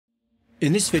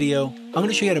In this video, I'm going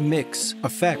to show you how to mix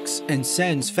effects and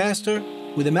sends faster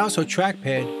with a mouse or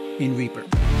trackpad in Reaper.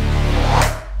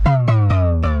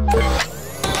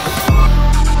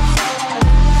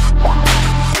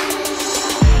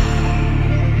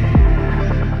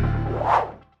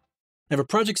 I have a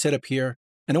project set up here,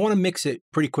 and I want to mix it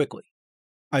pretty quickly.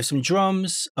 I have some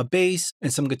drums, a bass,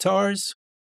 and some guitars,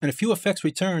 and a few effects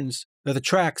returns that the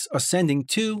tracks are sending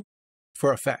to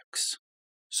for effects.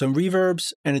 Some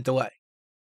reverbs and a delay.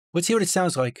 Let's see what it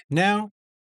sounds like now.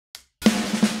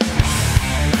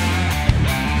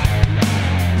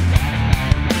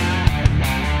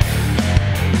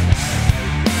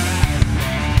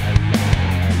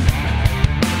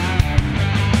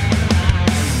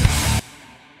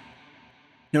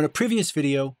 Now in a previous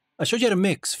video, I showed you how to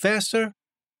mix faster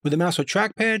with a mouse or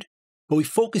trackpad, but we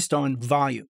focused on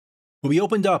volume. When we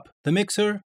opened up the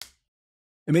mixer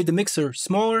and made the mixer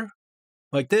smaller,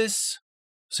 like this,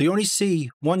 so you only see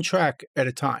one track at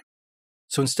a time.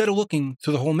 So instead of looking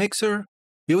through the whole mixer,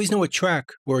 we always know what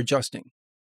track we're adjusting.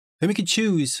 Then we can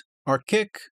choose our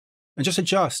kick and just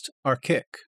adjust our kick.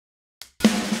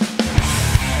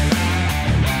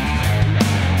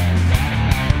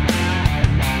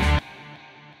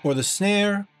 Or the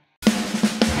snare.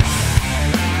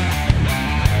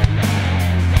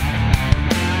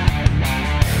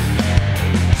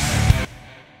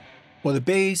 Or the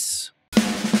bass.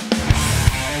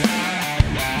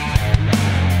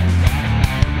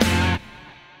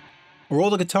 Or all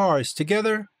the guitars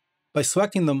together by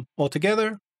selecting them all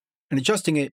together and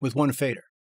adjusting it with one fader.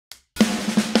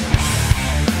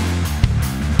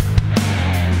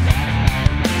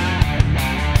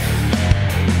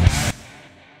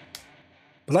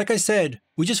 But like I said,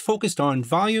 we just focused on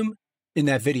volume in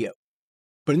that video.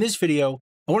 But in this video,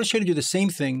 I want to show you to do the same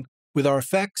thing with our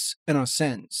effects and our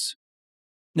sends.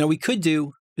 Now what we could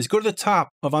do is go to the top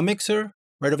of our mixer,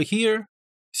 right over here.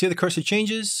 See how the cursor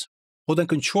changes? Hold down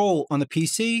Control on the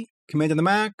PC, Command on the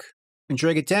Mac, and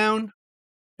drag it down.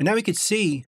 And now we can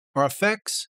see our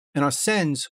effects and our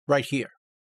sends right here.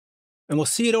 And we'll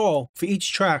see it all for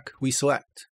each track we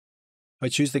select. If I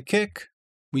choose the kick,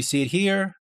 we see it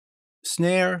here,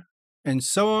 snare, and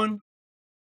so on.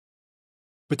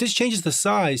 But this changes the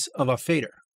size of our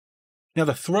fader. Now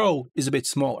the throw is a bit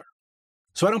smaller.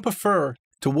 So I don't prefer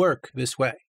to work this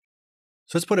way.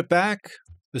 So let's put it back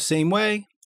the same way.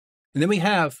 And then we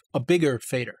have a bigger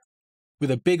fader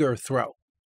with a bigger throw.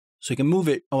 So you can move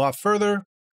it a lot further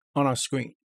on our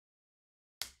screen.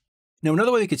 Now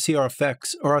another way we could see our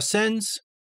effects or our sends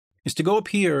is to go up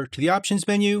here to the options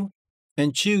menu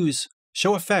and choose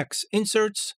Show Effects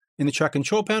Inserts in the Track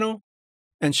Control panel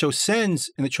and Show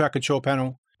Sends in the Track Control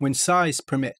panel when size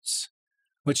permits.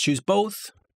 Let's choose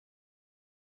both.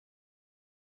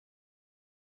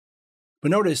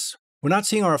 But notice, we're not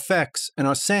seeing our effects and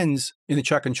our sends in the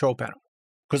track control panel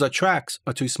because our tracks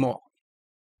are too small.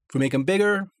 If we make them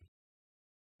bigger,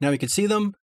 now we can see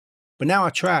them, but now our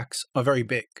tracks are very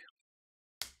big.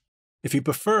 If you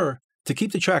prefer to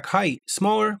keep the track height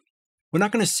smaller, we're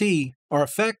not going to see our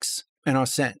effects and our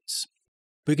sends.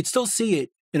 But we can still see it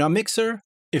in our mixer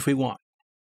if we want.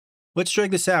 Let's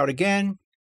drag this out again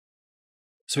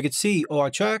so we can see all our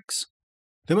tracks.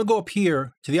 Then we'll go up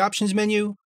here to the options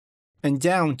menu and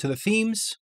down to the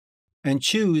themes and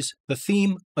choose the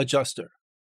theme adjuster,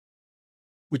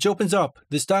 which opens up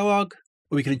this dialog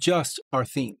where we can adjust our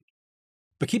theme.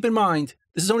 But keep in mind,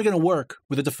 this is only going to work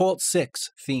with the default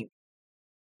 6 theme.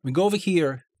 We go over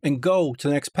here and go to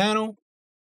the next panel,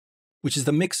 which is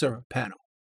the mixer panel.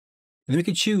 And then we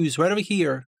can choose right over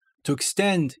here to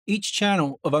extend each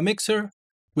channel of our mixer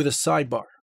with a sidebar.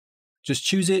 Just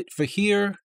choose it for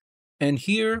here and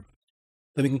here.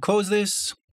 Then we can close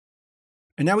this.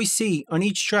 And now we see on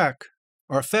each track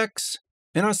our effects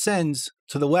and our sends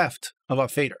to the left of our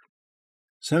fader.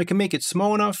 So now we can make it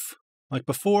small enough, like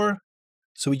before,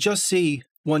 so we just see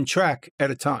one track at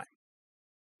a time.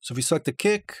 So if we select the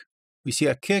kick, we see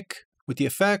our kick with the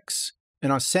effects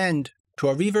and our send to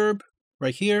our reverb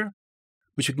right here,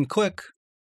 which we can click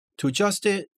to adjust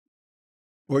it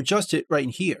or adjust it right in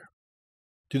here.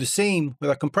 Do the same with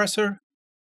our compressor,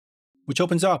 which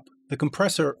opens up the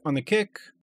compressor on the kick.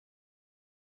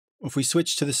 If we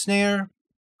switch to the snare,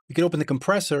 we can open the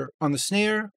compressor on the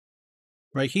snare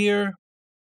right here,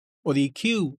 or the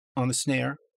EQ on the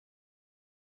snare.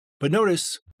 But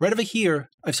notice, right over here,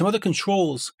 I have some other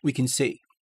controls we can see.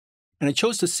 And I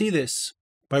chose to see this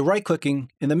by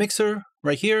right-clicking in the mixer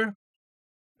right here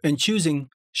and choosing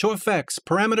Show Effects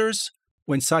Parameters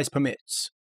when size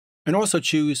permits. And also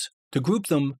choose to group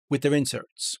them with their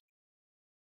inserts.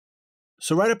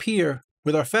 So right up here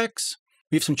with our effects,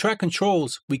 we have some track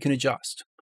controls we can adjust.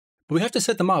 but we have to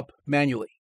set them up manually.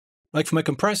 Like for my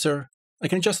compressor, I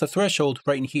can adjust the threshold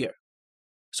right in here.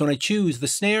 So when I choose the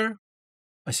snare,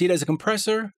 I see it as a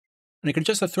compressor, and I can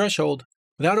adjust the threshold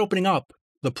without opening up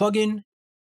the plugin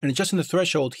and adjusting the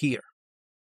threshold here.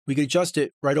 We can adjust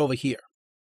it right over here.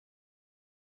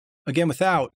 Again,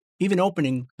 without even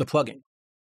opening the plugin.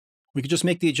 We could just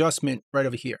make the adjustment right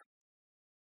over here.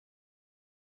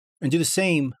 And do the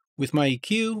same with my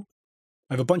EQ.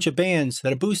 I have a bunch of bands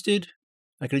that are boosted.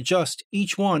 I can adjust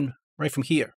each one right from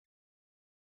here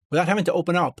without having to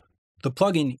open up the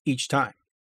plugin each time.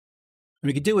 And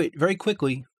we can do it very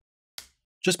quickly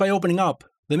just by opening up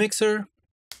the mixer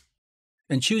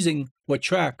and choosing what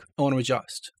track I want to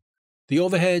adjust, the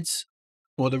overheads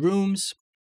or the rooms.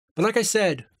 But like I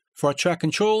said, for our track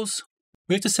controls,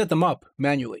 we have to set them up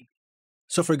manually.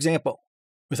 So for example,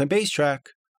 with my bass track,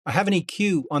 I have an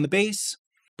EQ on the bass,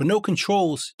 but no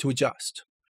controls to adjust.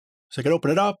 So I can open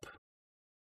it up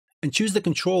and choose the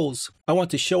controls I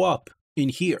want to show up in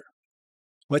here.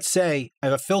 Let's say I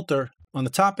have a filter on the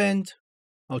top end.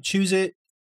 I'll choose it.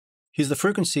 Here's the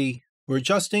frequency we're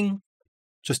adjusting.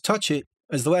 Just touch it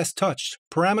as the last touched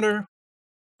parameter.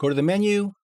 Go to the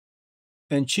menu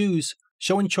and choose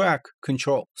Showing Track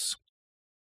Controls.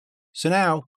 So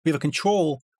now we have a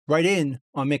control right in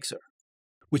our mixer,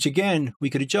 which again we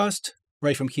could adjust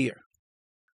right from here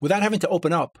without having to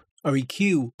open up our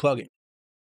EQ plugin.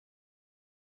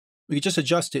 We could just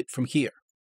adjust it from here.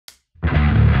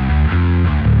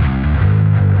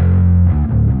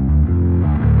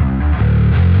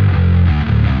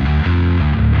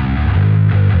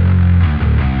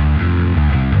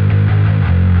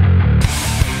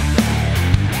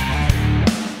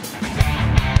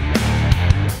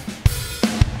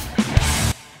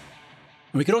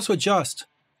 And we could also adjust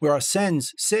where our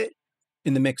sends sit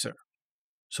in the mixer.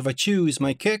 So if I choose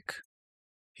my kick,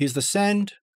 here's the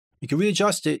send. You can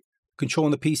readjust it, Control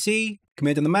on the PC,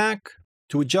 Command on the Mac,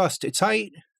 to adjust its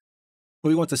height,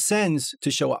 where we want the sends to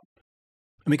show up.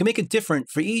 And we can make it different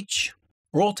for each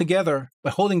or all together by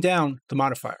holding down the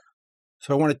modifier.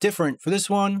 So I want it different for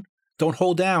this one. Don't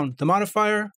hold down the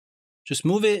modifier, just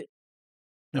move it.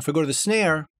 Now if I go to the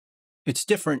snare, it's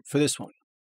different for this one.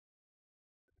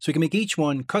 So we can make each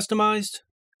one customized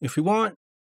if we want.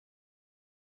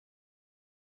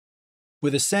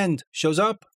 Where the send shows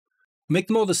up, make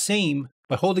them all the same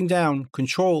by holding down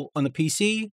Control on the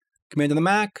PC, Command on the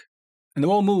Mac, and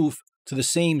they'll all move to the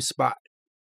same spot.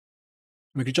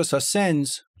 We can adjust our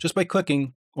sends just by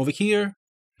clicking over here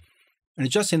and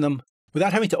adjusting them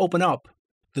without having to open up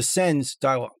the sends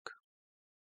dialog.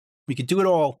 We can do it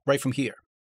all right from here.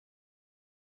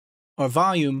 Our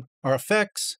volume, our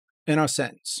effects, and our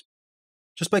sends,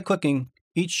 just by clicking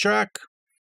each track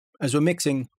as we're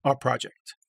mixing our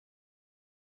project.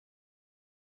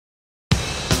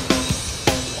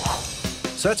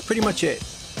 So that's pretty much it.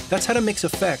 That's how to mix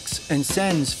effects and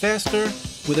sends faster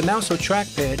with a mouse or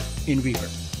trackpad in REAPER.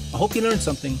 I hope you learned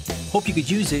something, hope you could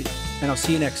use it, and I'll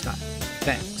see you next time.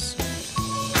 Thanks.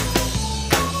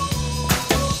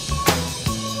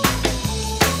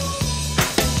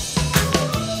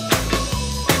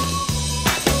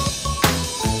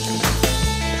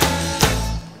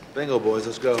 Bingo, boys,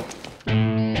 let's go.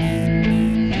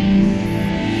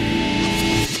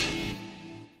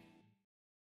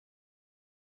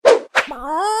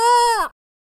 Bye.